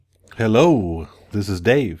Hello, this is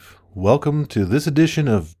Dave. Welcome to this edition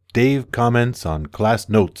of Dave Comments on Class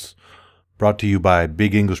Notes, brought to you by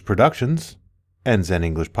Big English Productions and Zen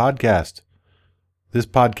English Podcast. This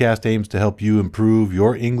podcast aims to help you improve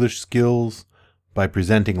your English skills by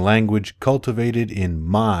presenting language cultivated in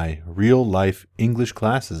my real-life English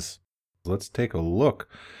classes. Let's take a look.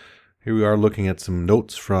 Here we are looking at some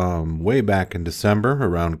notes from way back in December,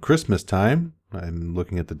 around Christmas time. I'm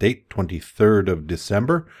looking at the date, 23rd of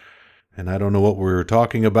December. And I don't know what we're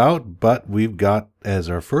talking about, but we've got as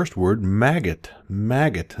our first word, maggot.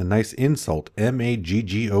 Maggot, a nice insult,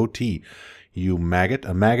 M-A-G-G-O-T. You maggot.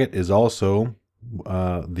 A maggot is also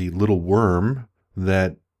the little worm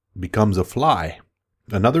that becomes a fly.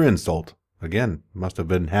 Another insult. Again, must have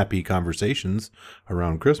been happy conversations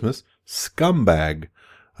around Christmas. Scumbag.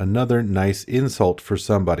 Another nice insult for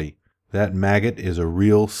somebody. That maggot is a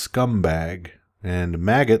real scumbag. And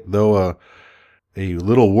maggot, though a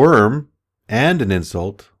little worm and an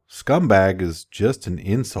insult, scumbag is just an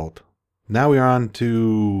insult. Now we are on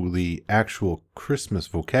to the actual Christmas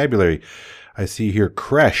vocabulary. I see here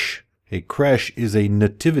creche. A creche is a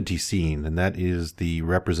nativity scene, and that is the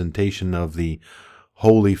representation of the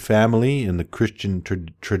Holy Family in the Christian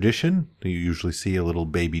tradition. You usually see a little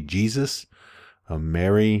baby Jesus, a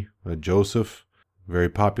Mary, a Joseph. Very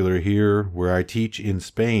popular here where I teach in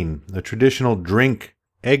Spain. A traditional drink,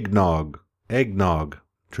 eggnog. Eggnog,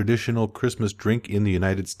 traditional Christmas drink in the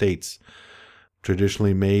United States,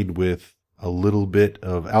 traditionally made with a little bit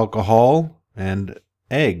of alcohol and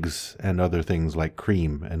eggs and other things like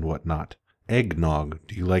cream and whatnot. Eggnog.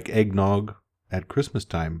 Do you like eggnog at Christmas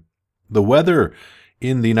time? The weather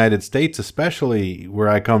in the United States, especially where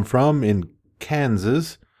I come from in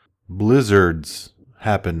Kansas, blizzards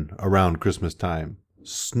happen around Christmas time.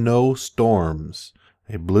 Snowstorms.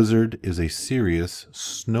 A blizzard is a serious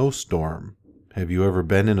snowstorm. Have you ever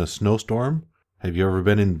been in a snowstorm? Have you ever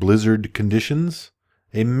been in blizzard conditions?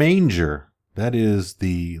 A manger, that is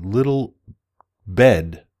the little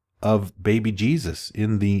bed of baby Jesus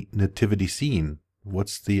in the nativity scene.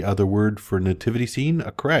 What's the other word for nativity scene?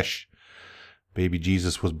 A creche. Baby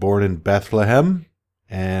Jesus was born in Bethlehem,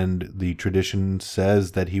 and the tradition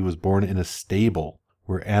says that he was born in a stable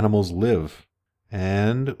where animals live.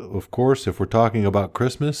 And, of course, if we're talking about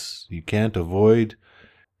Christmas, you can't avoid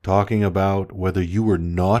talking about whether you were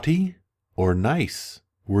naughty or nice.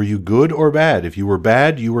 Were you good or bad? If you were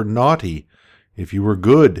bad, you were naughty. If you were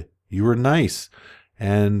good, you were nice.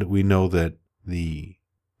 And we know that the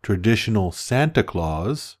traditional Santa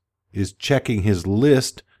Claus is checking his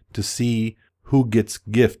list to see who gets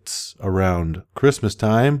gifts around Christmas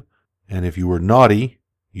time. And if you were naughty,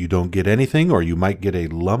 you don't get anything, or you might get a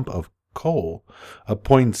lump of coal. A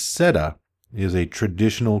poinsettia is a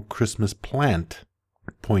traditional Christmas plant.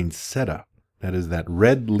 Poinsettia. That is that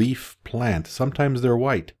red leaf plant. Sometimes they're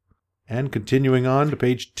white. And continuing on to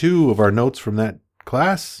page 2 of our notes from that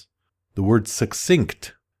class, the word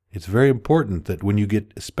succinct. It's very important that when you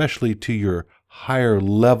get especially to your higher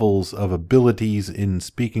levels of abilities in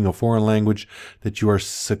speaking a foreign language, that you are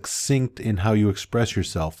succinct in how you express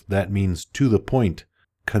yourself. That means to the point,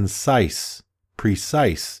 concise,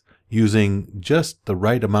 precise, using just the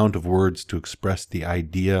right amount of words to express the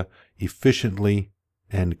idea efficiently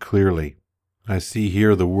and clearly. I see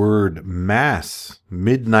here the word Mass,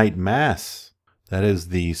 midnight Mass. That is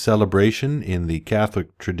the celebration in the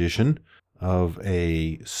Catholic tradition of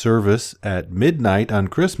a service at midnight on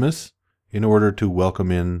Christmas in order to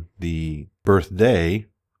welcome in the birthday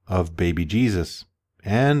of baby Jesus.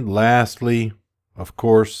 And lastly, of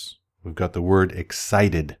course, we've got the word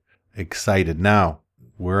excited. Excited. Now,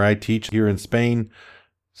 where I teach here in Spain,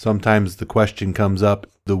 sometimes the question comes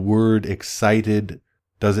up, the word excited,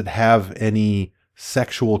 does it have any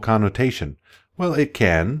sexual connotation? Well, it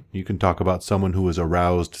can. You can talk about someone who is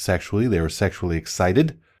aroused sexually. They are sexually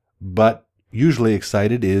excited. But usually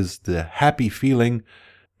excited is the happy feeling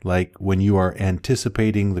like when you are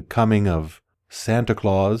anticipating the coming of Santa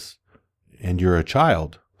Claus and you're a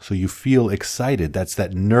child. So you feel excited. That's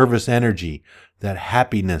that nervous energy, that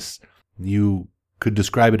happiness. You could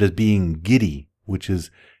describe it as being giddy, which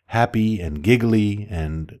is happy and giggly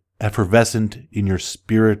and effervescent in your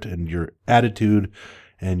spirit and your attitude,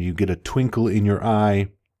 and you get a twinkle in your eye,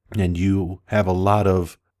 and you have a lot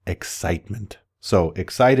of excitement. So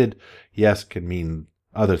excited, yes, can mean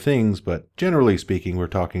other things, but generally speaking, we're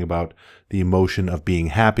talking about the emotion of being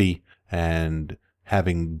happy and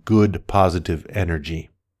having good positive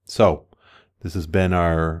energy. So this has been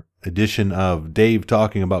our edition of Dave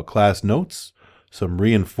talking about class notes, some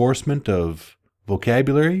reinforcement of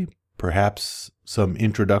vocabulary, perhaps some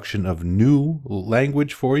introduction of new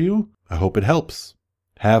language for you. I hope it helps.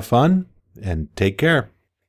 Have fun and take care.